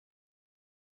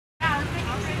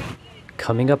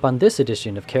Coming up on this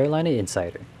edition of Carolina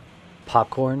Insider,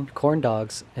 popcorn, corn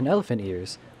dogs, and elephant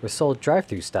ears were sold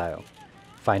drive-thru style.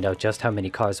 Find out just how many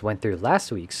cars went through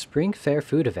last week's Spring Fair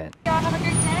food event.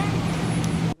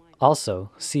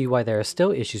 Also, see why there are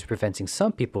still issues preventing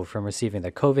some people from receiving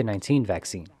the COVID-19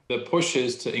 vaccine. The push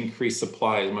is to increase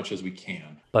supply as much as we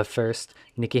can. But first,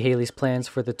 Nikki Haley's plans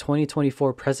for the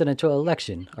 2024 presidential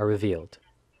election are revealed.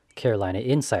 Carolina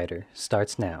Insider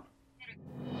starts now.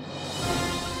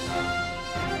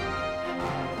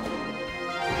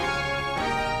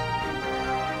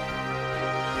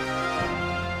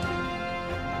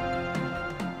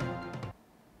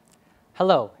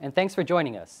 Hello, and thanks for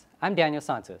joining us. I'm Daniel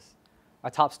Santos.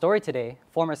 Our top story today,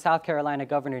 former South Carolina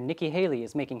Governor Nikki Haley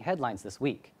is making headlines this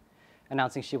week,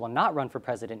 announcing she will not run for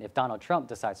president if Donald Trump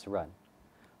decides to run.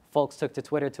 Folks took to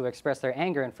Twitter to express their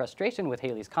anger and frustration with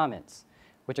Haley's comments,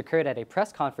 which occurred at a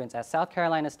press conference at South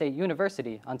Carolina State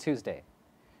University on Tuesday.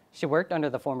 She worked under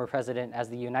the former president as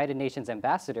the United Nations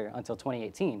ambassador until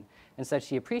 2018 and said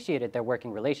she appreciated their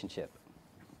working relationship.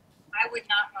 I would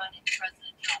not run if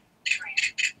President Trump ran.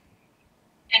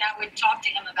 And I would talk to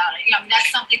him about it. That's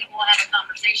something that we'll have a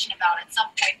conversation about at some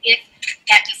point if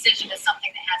that decision is something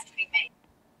that has to be made.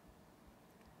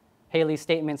 Haley's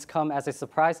statements come as a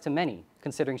surprise to many,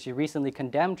 considering she recently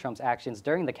condemned Trump's actions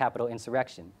during the Capitol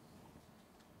insurrection.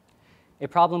 A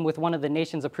problem with one of the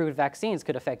nation's approved vaccines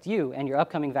could affect you and your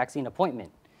upcoming vaccine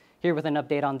appointment. Here with an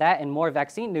update on that and more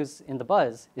vaccine news in the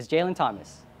buzz is Jaylon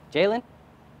Thomas. Jaylon?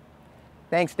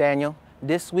 Thanks, Daniel.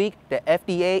 This week, the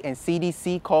FDA and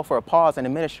CDC called for a pause in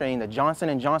administering the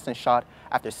Johnson & Johnson shot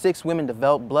after 6 women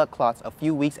developed blood clots a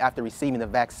few weeks after receiving the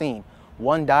vaccine.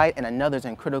 One died and another's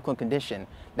in critical condition.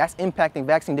 That's impacting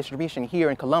vaccine distribution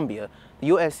here in Columbia. The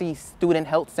USC Student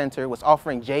Health Center was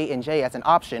offering J&J as an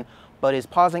option, but is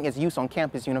pausing its use on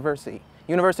campus University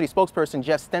spokesperson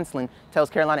Jeff Stenslin tells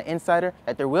Carolina Insider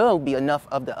that there will be enough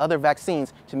of the other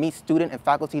vaccines to meet student and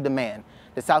faculty demand.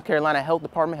 The South Carolina Health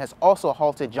Department has also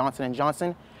halted Johnson &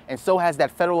 Johnson, and so has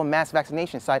that federal mass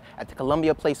vaccination site at the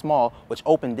Columbia Place Mall, which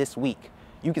opened this week.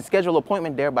 You can schedule an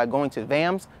appointment there by going to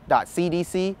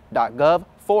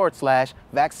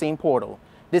vams.cdc.gov/vaccine portal.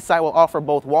 This site will offer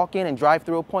both walk-in and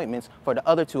drive-through appointments for the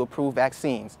other 2 approved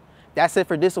vaccines. That's it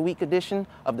for this week edition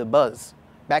of The Buzz.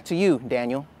 Back to you,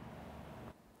 Daniel.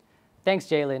 Thanks,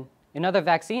 Jaylon. In other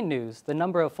vaccine news, the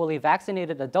number of fully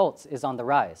vaccinated adults is on the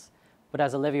rise. But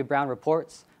as Olivia Brown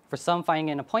reports, for some, finding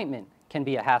an appointment can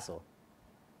be a hassle.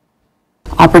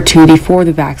 Opportunity for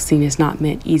the vaccine has not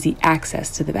meant easy access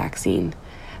to the vaccine.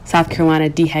 South Carolina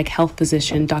DHEC health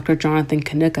physician Dr. Jonathan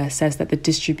Kanuka says that the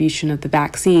distribution of the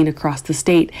vaccine across the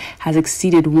state has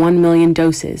exceeded 1 million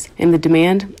doses, and the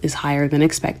demand is higher than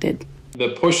expected. The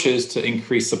push is to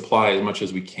increase supply as much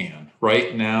as we can.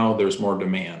 Right now, there's more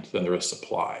demand than there is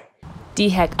supply.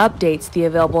 DHEC updates the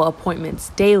available appointments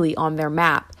daily on their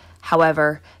map.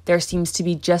 However, there seems to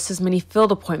be just as many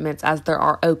filled appointments as there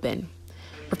are open.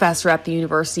 Professor at the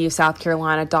University of South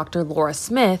Carolina, Dr. Laura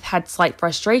Smith, had slight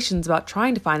frustrations about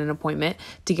trying to find an appointment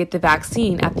to get the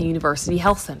vaccine at the University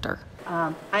Health Center.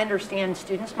 I understand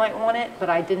students might want it,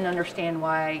 but I didn't understand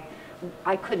why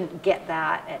I couldn't get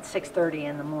that at 6:30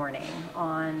 in the morning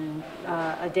on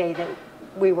a day that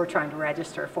we were trying to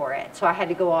register for it. So I had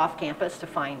to go off campus to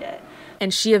find it.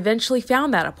 And she eventually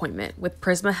found that appointment with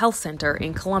Prisma Health Center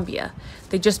in Columbia.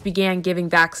 They just began giving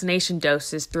vaccination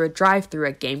doses through a drive-thru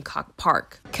at Gamecock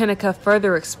Park. Kanuka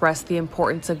further expressed the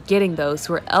importance of getting those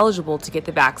who are eligible to get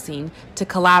the vaccine to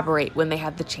collaborate when they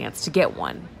have the chance to get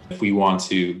one. If we want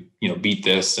to, beat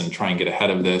this and try and get ahead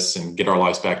of this and get our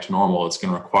lives back to normal, it's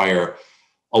going to require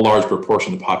a large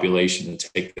proportion of the population to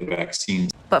take the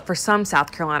vaccines. But for some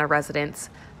South Carolina residents,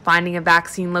 finding a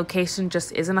vaccine location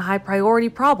just isn't a high priority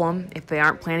problem if they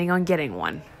aren't planning on getting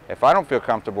one. If I don't feel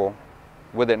comfortable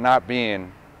with it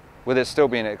still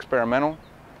being experimental,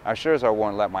 I sure as I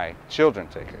won't let my children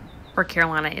take it. For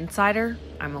Carolina Insider,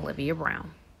 I'm Olivia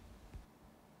Brown.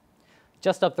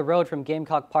 Just up the road from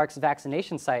Gamecock Park's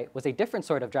vaccination site was a different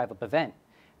sort of drive-up event,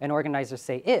 and organizers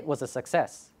say it was a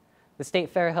success. The State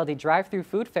Fair held a drive-through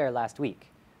food fair last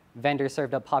week. Vendors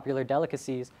served up popular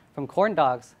delicacies from corn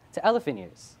dogs to elephant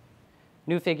ears.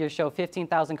 New figures show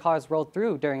 15,000 cars rolled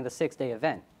through during the 6-day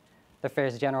event. The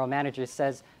fair's general manager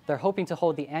says they're hoping to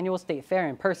hold the annual state fair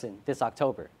in person this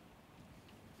October.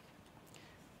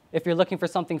 If you're looking for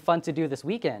something fun to do this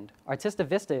weekend, Artista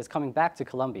Vista is coming back to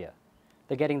Columbia.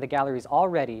 They're getting the galleries all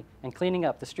ready and cleaning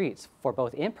up the streets for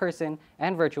both in-person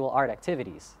and virtual art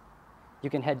activities. You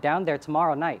can head down there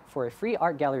tomorrow night for a free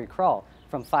art gallery crawl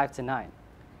from 5 to 9.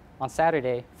 On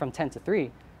Saturday, from 10 to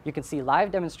 3, you can see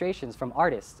live demonstrations from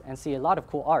artists and see a lot of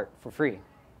cool art for free.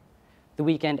 The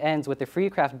weekend ends with the free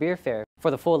craft beer fair.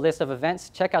 For the full list of events,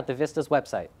 check out the Vista's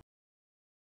website.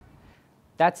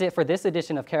 That's it for this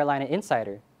edition of Carolina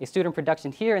Insider, a student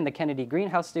production here in the Kennedy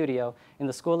Greenhouse studio in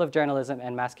the School of Journalism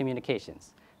and Mass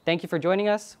Communications. Thank you for joining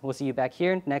us. We'll see you back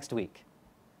here next week.